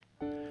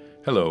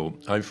Hello,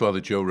 I'm Father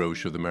Joe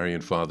Roche of the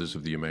Marian Fathers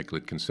of the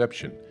Immaculate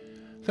Conception.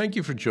 Thank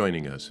you for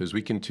joining us as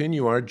we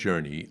continue our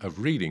journey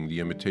of reading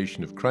the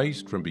Imitation of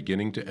Christ from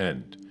beginning to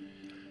end.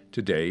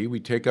 Today, we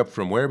take up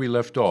from where we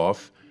left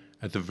off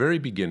at the very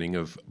beginning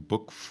of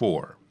Book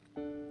 4.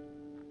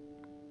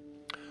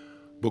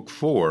 Book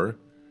 4,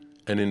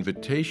 An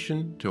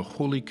Invitation to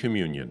Holy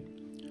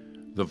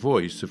Communion, the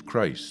Voice of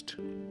Christ.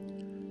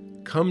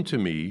 Come to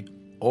me,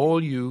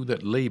 all you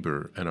that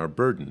labor and are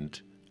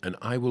burdened, and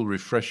I will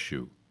refresh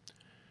you.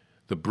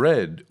 The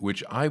bread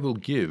which I will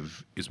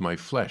give is my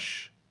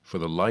flesh for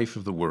the life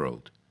of the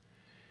world.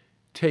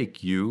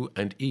 Take you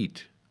and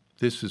eat.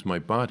 This is my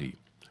body,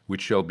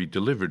 which shall be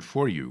delivered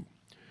for you.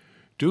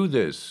 Do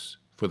this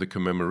for the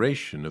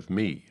commemoration of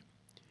me.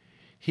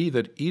 He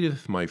that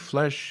eateth my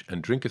flesh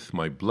and drinketh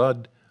my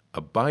blood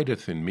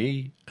abideth in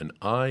me, and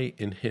I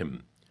in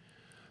him.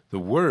 The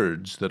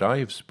words that I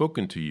have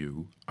spoken to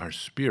you are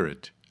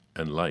spirit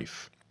and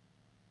life.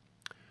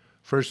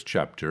 First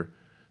chapter,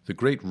 the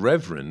great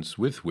reverence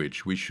with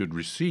which we should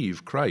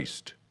receive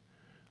Christ,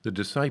 the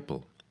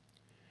disciple.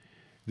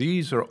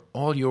 These are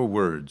all your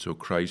words, O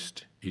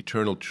Christ,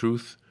 eternal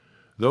truth,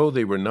 though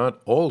they were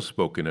not all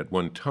spoken at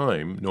one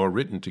time, nor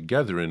written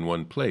together in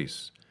one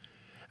place.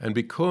 And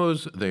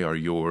because they are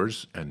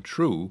yours and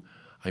true,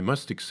 I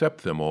must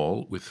accept them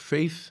all with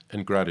faith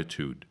and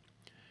gratitude.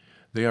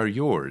 They are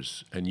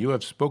yours, and you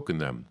have spoken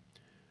them.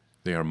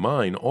 They are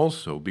mine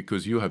also,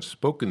 because you have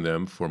spoken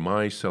them for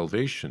my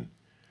salvation.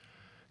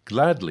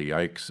 Gladly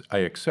I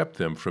accept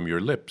them from your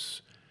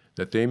lips,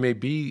 that they may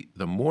be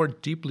the more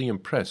deeply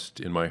impressed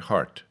in my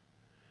heart.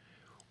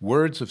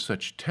 Words of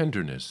such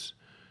tenderness,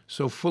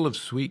 so full of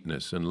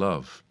sweetness and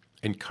love,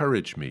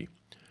 encourage me.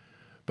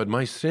 But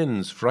my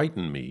sins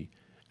frighten me,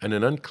 and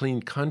an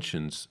unclean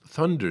conscience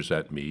thunders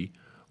at me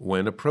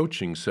when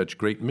approaching such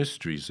great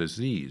mysteries as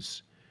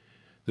these.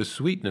 The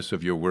sweetness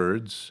of your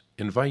words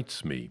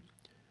invites me,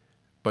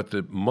 but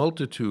the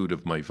multitude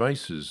of my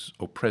vices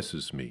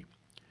oppresses me.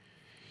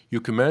 You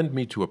command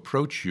me to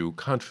approach you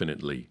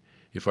confidently,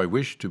 if I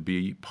wish to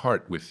be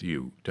part with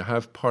you, to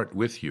have part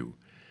with you,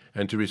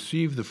 and to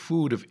receive the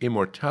food of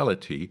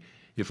immortality,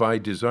 if I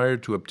desire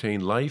to obtain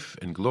life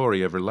and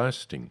glory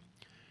everlasting.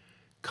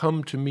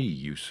 Come to me,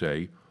 you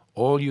say,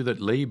 all you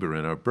that labor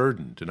and are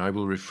burdened, and I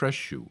will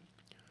refresh you.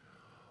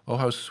 Oh,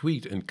 how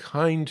sweet and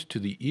kind to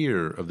the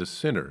ear of the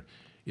sinner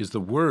is the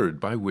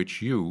word by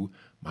which you,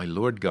 my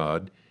Lord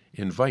God,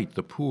 invite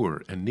the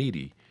poor and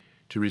needy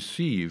to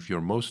receive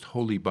your most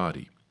holy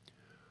body.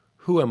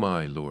 Who am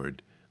I,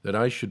 Lord, that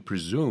I should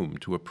presume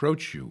to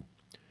approach you?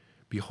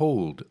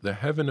 Behold, the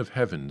heaven of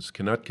heavens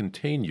cannot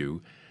contain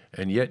you,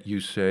 and yet you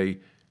say,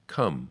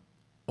 Come,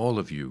 all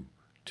of you,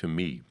 to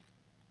me.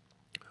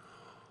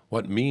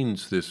 What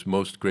means this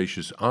most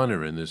gracious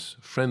honor and this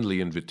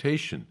friendly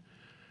invitation?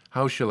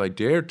 How shall I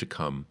dare to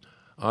come,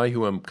 I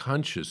who am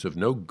conscious of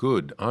no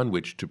good on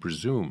which to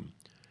presume?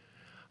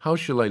 How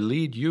shall I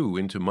lead you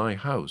into my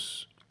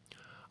house?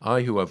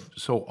 I who have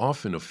so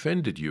often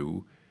offended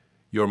you,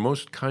 your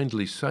most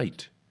kindly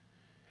sight.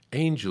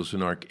 Angels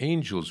and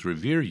archangels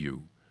revere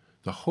you.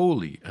 The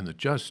holy and the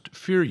just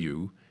fear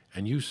you,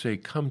 and you say,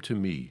 Come to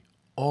me,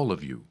 all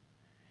of you.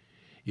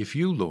 If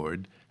you,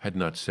 Lord, had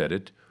not said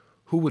it,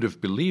 who would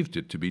have believed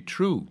it to be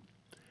true?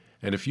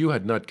 And if you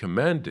had not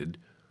commanded,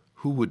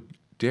 who would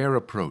dare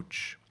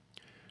approach?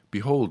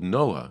 Behold,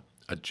 Noah,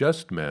 a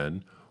just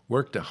man,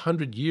 worked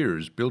 100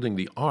 years building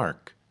the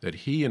ark, that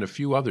he and a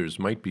few others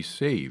might be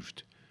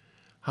saved.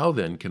 How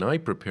then can I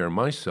prepare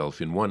myself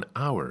in 1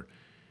 hour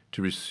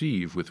to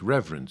receive with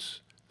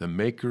reverence the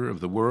Maker of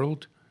the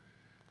world?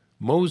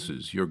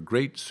 Moses, your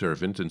great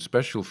servant and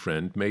special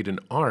friend, made an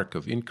ark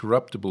of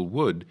incorruptible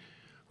wood,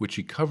 which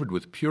he covered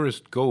with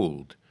purest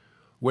gold,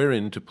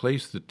 wherein to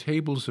place the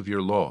tables of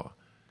your law.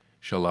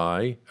 Shall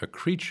I, a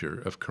creature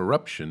of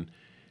corruption,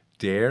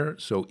 dare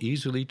so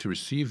easily to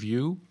receive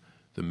you,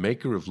 the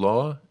Maker of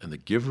law and the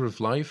giver of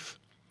life?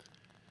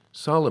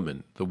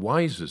 Solomon, the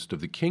wisest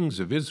of the kings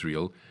of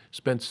Israel,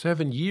 spent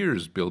 7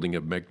 years building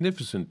a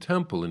magnificent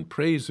temple in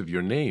praise of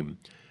your name,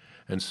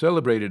 and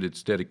celebrated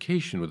its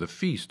dedication with a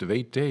feast of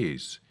 8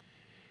 days.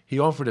 He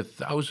offered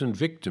 1,000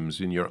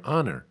 victims in your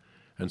honor,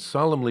 and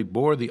solemnly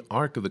bore the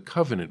Ark of the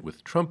Covenant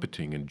with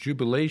trumpeting and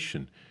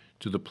jubilation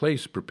to the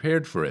place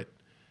prepared for it.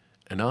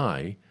 And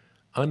I,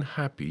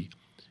 unhappy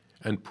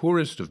and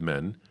poorest of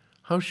men,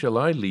 how shall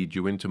I lead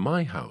you into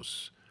my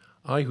house?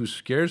 I who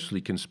scarcely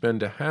can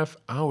spend a half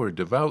hour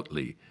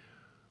devoutly,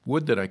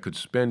 would that I could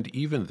spend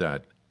even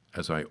that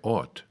as I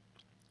ought.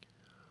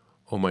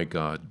 O my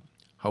God,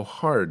 how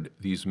hard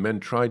these men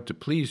tried to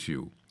please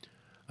you.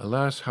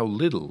 Alas, how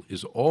little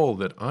is all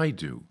that I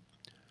do.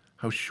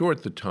 How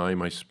short the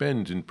time I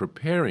spend in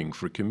preparing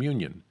for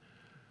communion.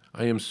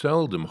 I am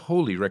seldom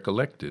wholly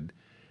recollected,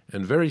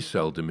 and very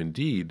seldom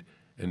indeed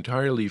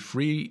entirely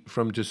free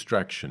from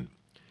distraction.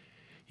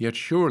 Yet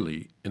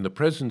surely, in the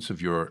presence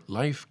of your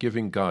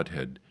life-giving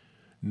Godhead,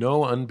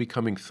 no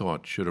unbecoming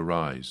thought should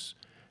arise,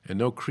 and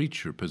no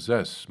creature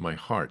possess my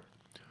heart.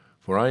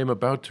 For I am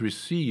about to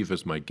receive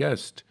as my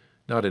guest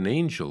not an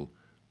angel,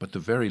 but the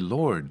very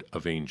Lord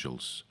of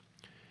angels.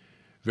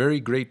 Very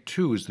great,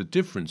 too, is the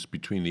difference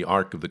between the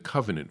Ark of the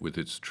Covenant with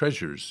its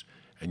treasures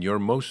and your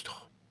most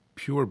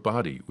pure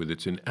body with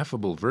its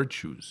ineffable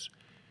virtues.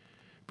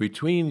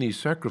 Between these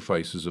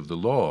sacrifices of the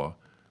law,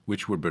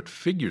 which were but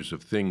figures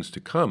of things to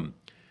come,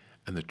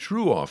 and the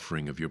true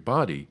offering of your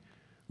body,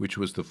 which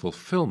was the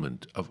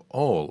fulfillment of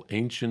all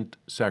ancient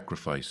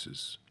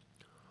sacrifices.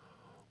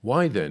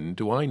 Why then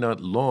do I not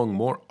long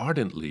more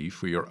ardently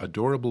for your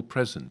adorable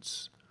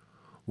presence?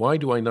 Why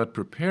do I not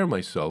prepare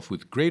myself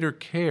with greater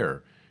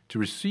care to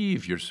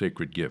receive your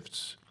sacred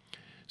gifts,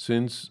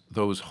 since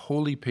those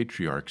holy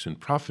patriarchs and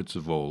prophets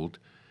of old,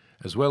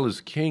 as well as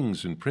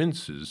kings and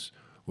princes,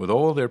 with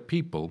all their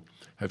people,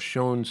 have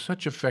shown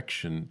such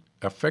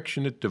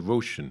affectionate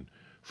devotion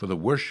for the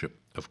worship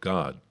of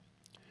God?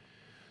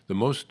 The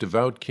most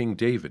devout King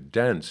David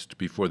danced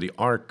before the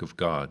ark of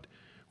God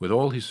with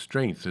all his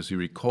strength as he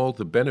recalled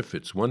the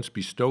benefits once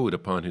bestowed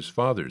upon his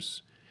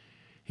fathers.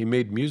 He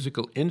made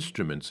musical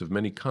instruments of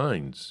many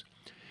kinds.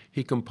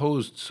 He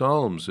composed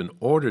psalms and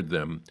ordered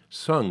them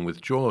sung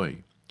with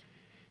joy.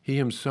 He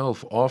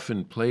himself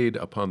often played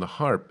upon the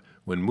harp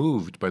when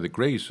moved by the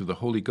grace of the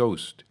Holy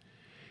Ghost.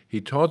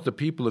 He taught the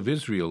people of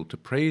Israel to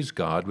praise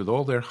God with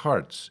all their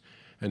hearts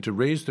and to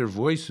raise their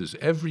voices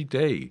every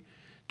day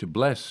to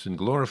bless and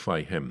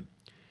glorify him.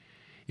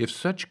 If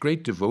such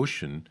great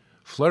devotion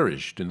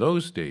flourished in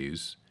those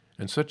days,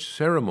 and such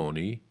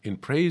ceremony in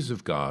praise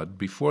of God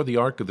before the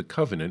Ark of the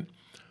Covenant,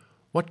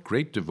 what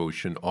great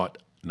devotion ought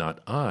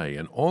not I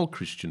and all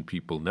Christian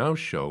people now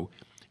show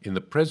in the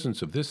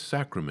presence of this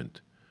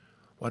sacrament?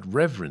 What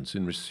reverence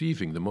in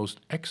receiving the most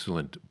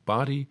excellent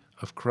body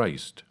of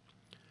Christ!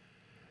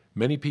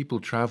 Many people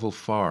travel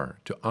far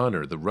to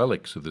honor the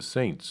relics of the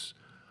saints,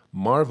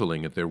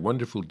 marveling at their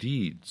wonderful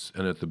deeds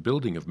and at the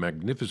building of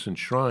magnificent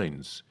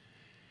shrines.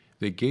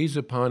 They gaze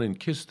upon and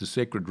kiss the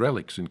sacred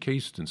relics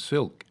encased in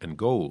silk and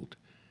gold.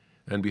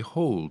 And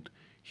behold,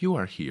 you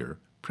are here,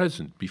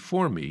 present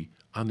before me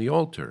on the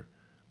altar,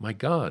 my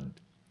God,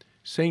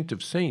 Saint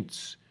of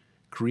saints,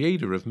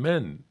 Creator of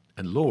men,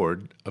 and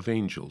Lord of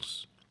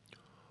angels.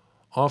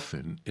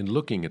 Often, in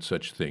looking at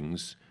such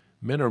things,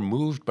 men are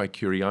moved by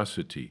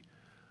curiosity,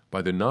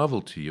 by the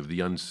novelty of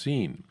the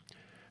unseen,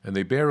 and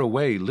they bear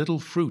away little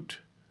fruit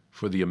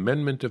for the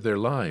amendment of their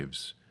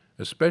lives,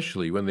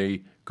 especially when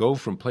they go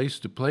from place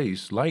to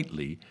place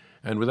lightly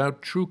and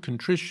without true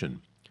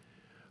contrition.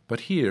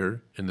 But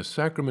here, in the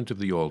sacrament of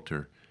the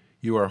altar,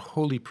 you are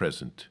wholly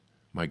present,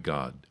 my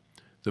God,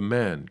 the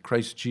man,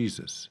 Christ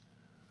Jesus,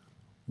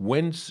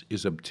 whence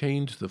is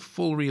obtained the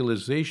full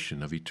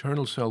realization of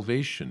eternal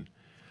salvation,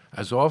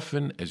 as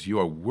often as you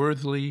are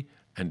worthily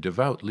and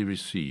devoutly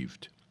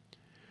received.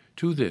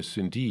 To this,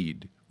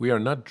 indeed, we are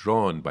not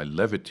drawn by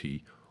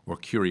levity or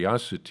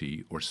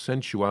curiosity or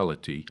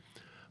sensuality,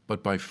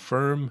 but by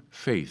firm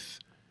faith,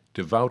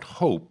 devout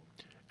hope,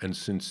 and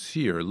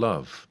sincere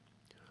love.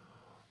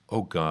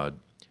 O God,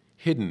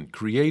 hidden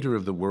Creator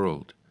of the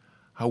world,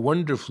 how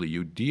wonderfully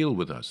you deal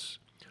with us,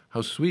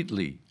 how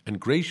sweetly and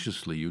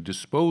graciously you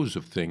dispose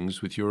of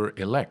things with your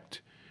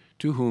elect,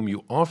 to whom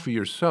you offer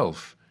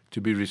yourself to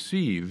be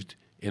received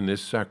in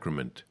this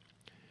sacrament.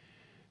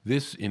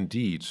 This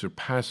indeed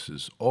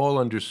surpasses all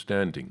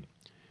understanding.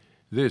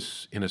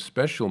 This, in a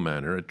special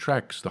manner,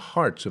 attracts the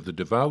hearts of the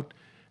devout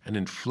and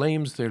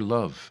inflames their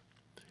love.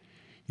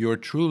 Your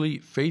truly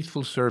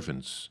faithful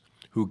servants,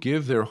 who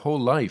give their whole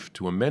life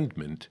to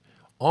amendment,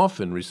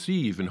 often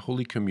receive in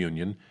Holy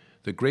Communion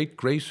the great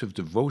grace of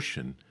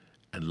devotion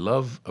and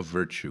love of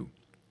virtue.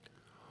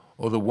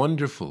 O the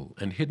wonderful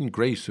and hidden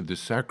grace of this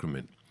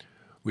sacrament,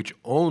 which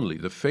only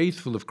the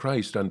faithful of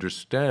Christ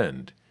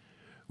understand,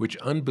 which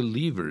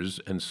unbelievers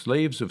and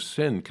slaves of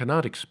sin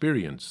cannot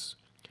experience.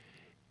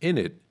 In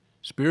it,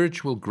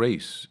 spiritual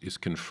grace is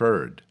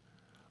conferred,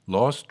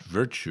 lost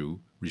virtue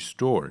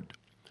restored,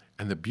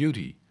 and the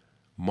beauty,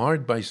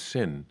 marred by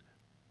sin,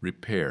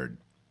 repaired.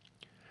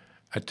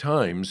 At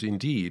times,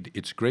 indeed,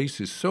 its grace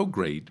is so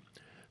great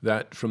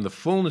that from the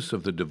fullness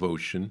of the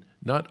devotion,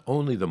 not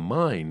only the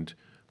mind,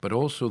 but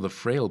also the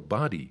frail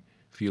body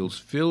feels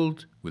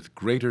filled with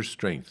greater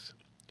strength.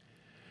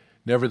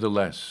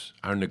 Nevertheless,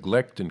 our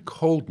neglect and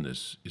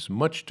coldness is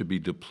much to be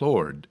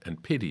deplored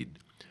and pitied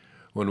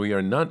when we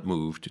are not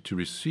moved to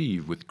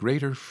receive with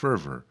greater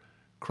fervor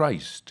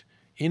Christ,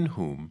 in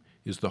whom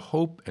is the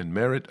hope and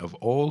merit of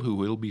all who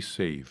will be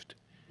saved.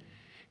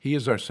 He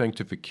is our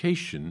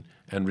sanctification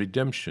and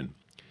redemption.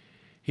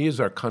 He is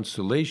our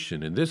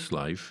consolation in this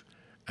life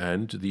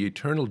and the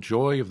eternal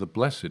joy of the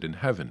blessed in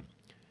heaven.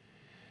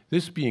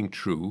 This being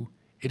true,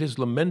 it is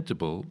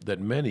lamentable that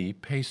many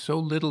pay so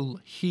little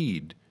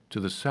heed to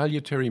the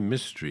salutary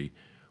mystery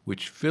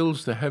which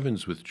fills the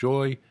heavens with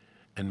joy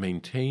and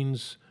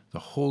maintains the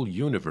whole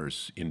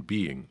universe in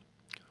being.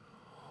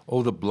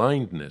 Oh, the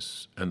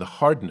blindness and the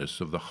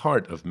hardness of the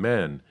heart of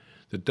man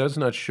that does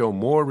not show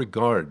more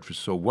regard for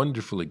so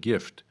wonderful a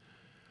gift,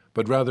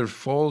 but rather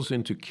falls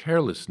into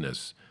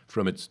carelessness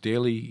from its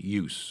daily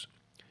use.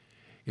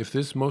 If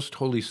this most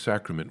holy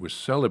sacrament were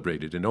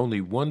celebrated in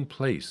only one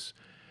place,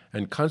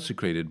 and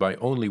consecrated by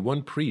only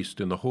one priest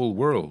in the whole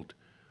world,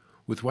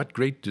 with what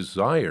great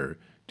desire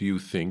do you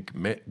think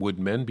would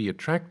men be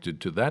attracted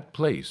to that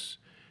place,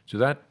 to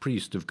that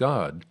priest of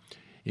God,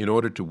 in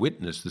order to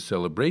witness the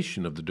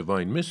celebration of the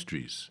divine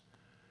mysteries?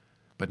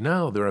 But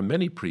now there are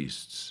many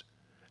priests,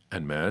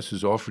 and Mass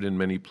is offered in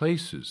many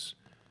places,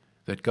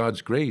 that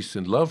God's grace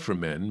and love for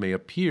men may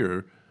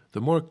appear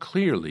the more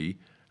clearly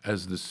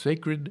as the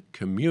sacred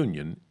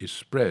communion is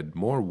spread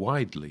more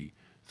widely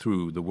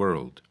through the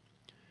world.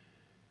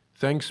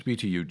 Thanks be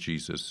to you,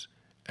 Jesus,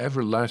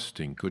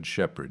 everlasting Good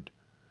Shepherd,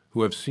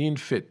 who have seen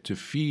fit to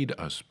feed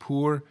us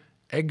poor,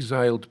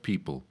 exiled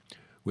people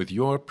with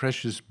your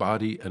precious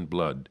body and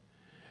blood,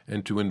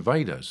 and to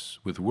invite us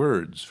with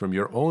words from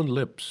your own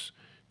lips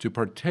to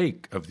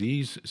partake of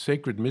these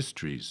sacred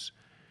mysteries.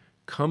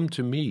 Come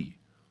to me,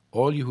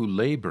 all you who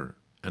labor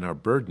and are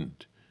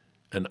burdened,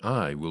 and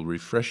I will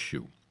refresh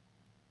you.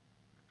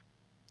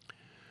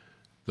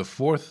 The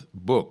fourth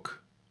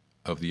book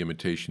of the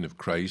Imitation of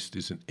Christ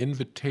is an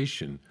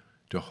invitation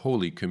to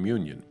Holy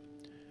Communion.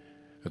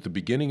 At the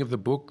beginning of the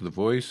book, the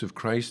voice of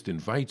Christ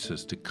invites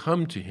us to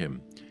come to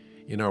him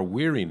in our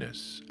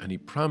weariness, and he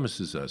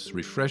promises us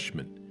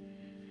refreshment.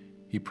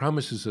 He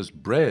promises us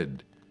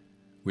bread,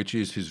 which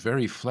is his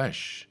very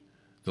flesh,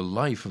 the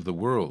life of the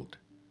world.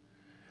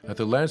 At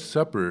the Last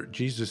Supper,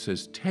 Jesus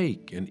says,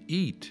 "Take and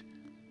eat,"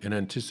 in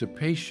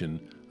anticipation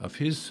of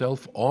his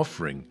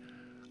self-offering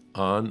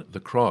on the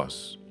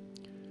cross.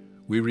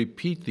 We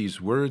repeat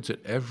these words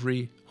at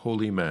every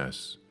Holy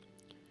Mass.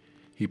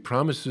 He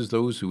promises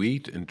those who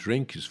eat and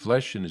drink his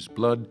flesh and his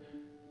blood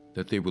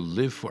that they will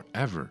live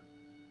forever.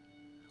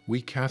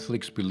 We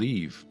Catholics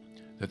believe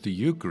that the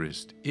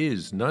Eucharist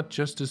is not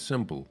just a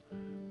symbol,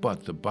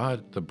 but the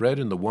bread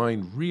and the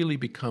wine really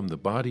become the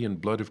body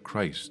and blood of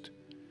Christ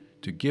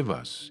to give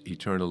us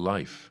eternal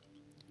life.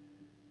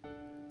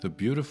 The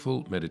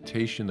beautiful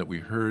meditation that we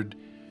heard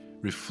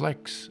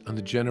reflects on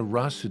the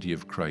generosity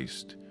of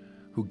Christ,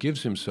 who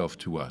gives himself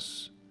to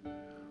us.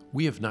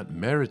 We have not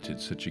merited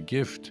such a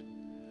gift,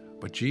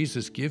 but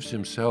Jesus gives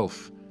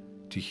himself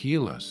to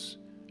heal us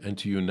and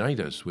to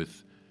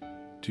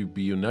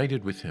be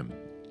united with him,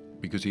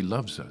 because he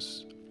loves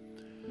us.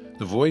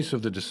 The voice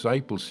of the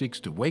disciple seeks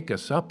to wake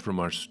us up from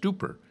our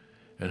stupor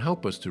and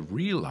help us to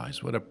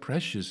realize what a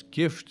precious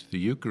gift the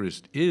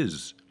Eucharist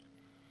is.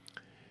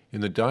 In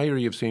the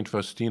diary of St.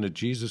 Faustina,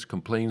 Jesus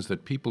complains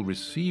that people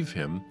receive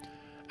him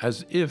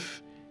as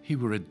if he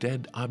were a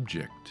dead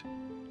object.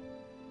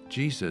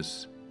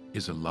 Jesus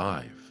is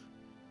alive.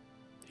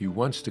 He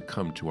wants to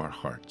come to our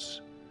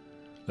hearts.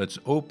 Let's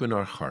open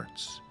our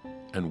hearts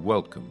and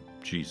welcome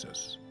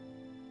Jesus.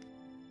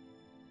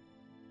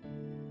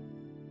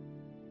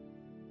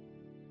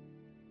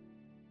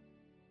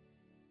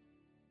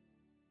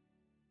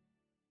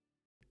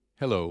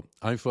 Hello,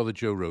 I'm Father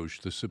Joe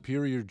Roche, the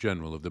Superior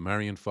General of the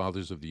Marian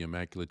Fathers of the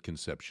Immaculate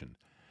Conception,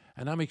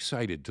 and I'm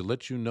excited to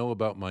let you know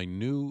about my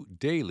new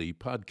daily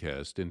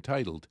podcast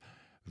entitled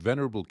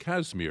Venerable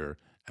Casimir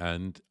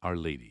and Our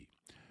Lady,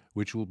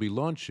 which will be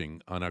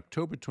launching on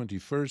October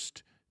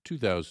 21st,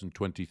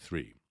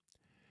 2023.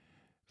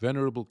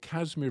 Venerable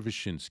Casimir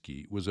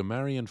Wyszynski was a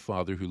Marian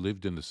father who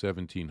lived in the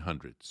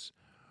 1700s.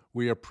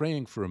 We are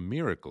praying for a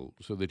miracle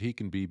so that he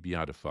can be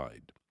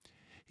beatified.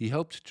 He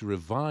helped to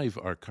revive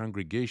our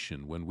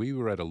congregation when we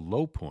were at a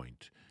low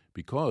point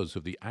because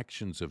of the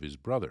actions of his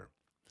brother.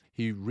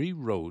 He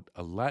rewrote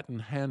a Latin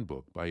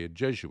handbook by a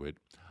Jesuit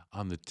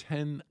on the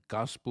 10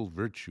 gospel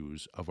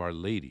virtues of Our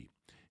Lady.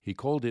 He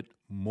called it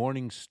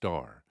Morning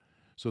Star,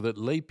 so that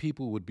lay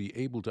people would be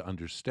able to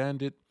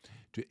understand it,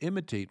 to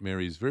imitate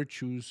Mary's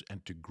virtues,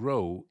 and to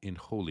grow in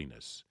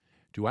holiness.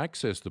 To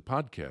access the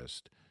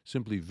podcast,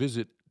 simply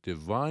visit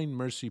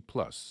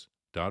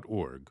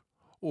divinemercyplus.org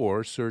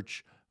or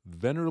search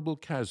Venerable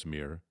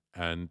Casimir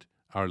and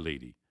Our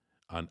Lady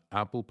on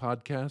Apple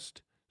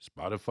Podcast,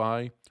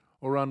 Spotify,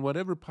 or on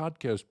whatever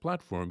podcast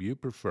platform you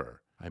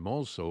prefer. I'm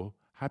also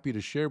happy to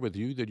share with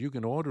you that you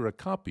can order a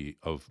copy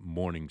of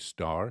Morning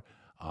Star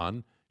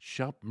on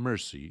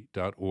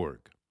shopmercy.org.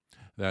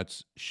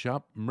 That's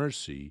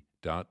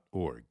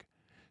shopmercy.org.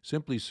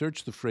 Simply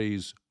search the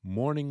phrase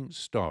Morning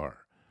Star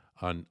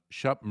on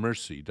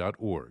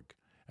shopmercy.org,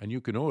 and you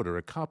can order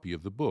a copy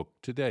of the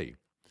book today.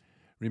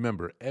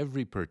 Remember,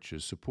 every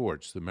purchase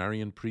supports the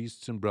Marian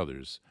priests and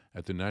brothers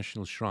at the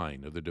National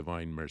Shrine of the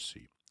Divine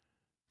Mercy.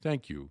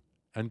 Thank you,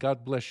 and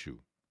God bless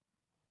you.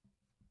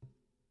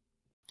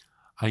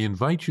 I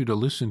invite you to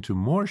listen to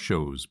more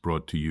shows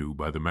brought to you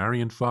by the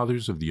Marian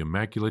Fathers of the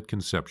Immaculate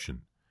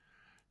Conception.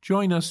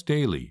 Join us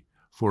daily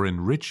for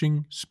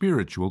enriching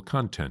spiritual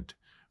content,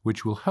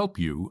 which will help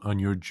you on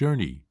your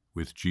journey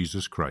with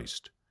Jesus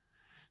Christ.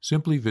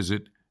 Simply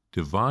visit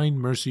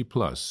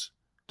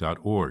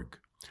divinemercyplus.org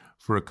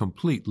for a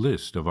complete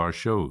list of our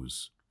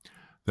shows.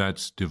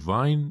 That's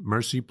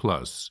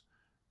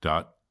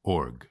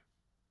divinemercyplus.org.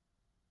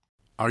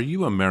 Are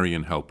you a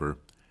Marian helper?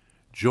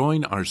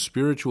 Join our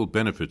Spiritual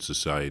Benefit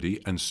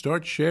Society and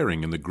start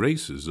sharing in the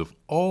graces of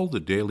all the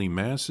daily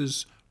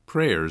masses,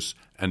 prayers,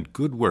 and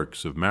good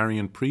works of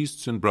Marian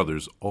priests and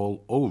brothers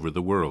all over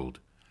the world.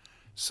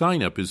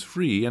 Sign up is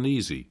free and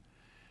easy.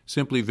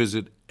 Simply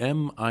visit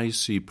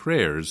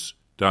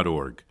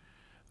micprayers.org.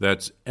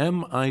 That's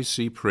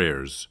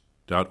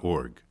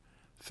micprayers.org.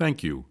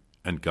 Thank you,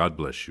 and God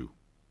bless you.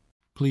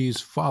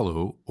 Please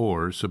follow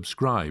or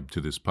subscribe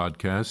to this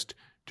podcast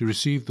to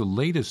receive the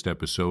latest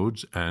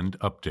episodes and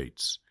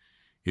updates.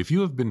 If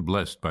you have been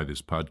blessed by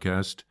this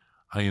podcast,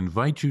 I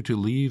invite you to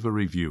leave a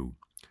review.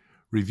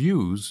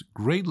 Reviews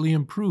greatly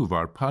improve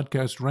our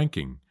podcast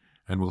ranking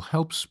and will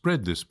help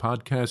spread this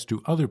podcast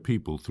to other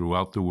people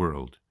throughout the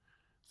world.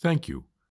 Thank you.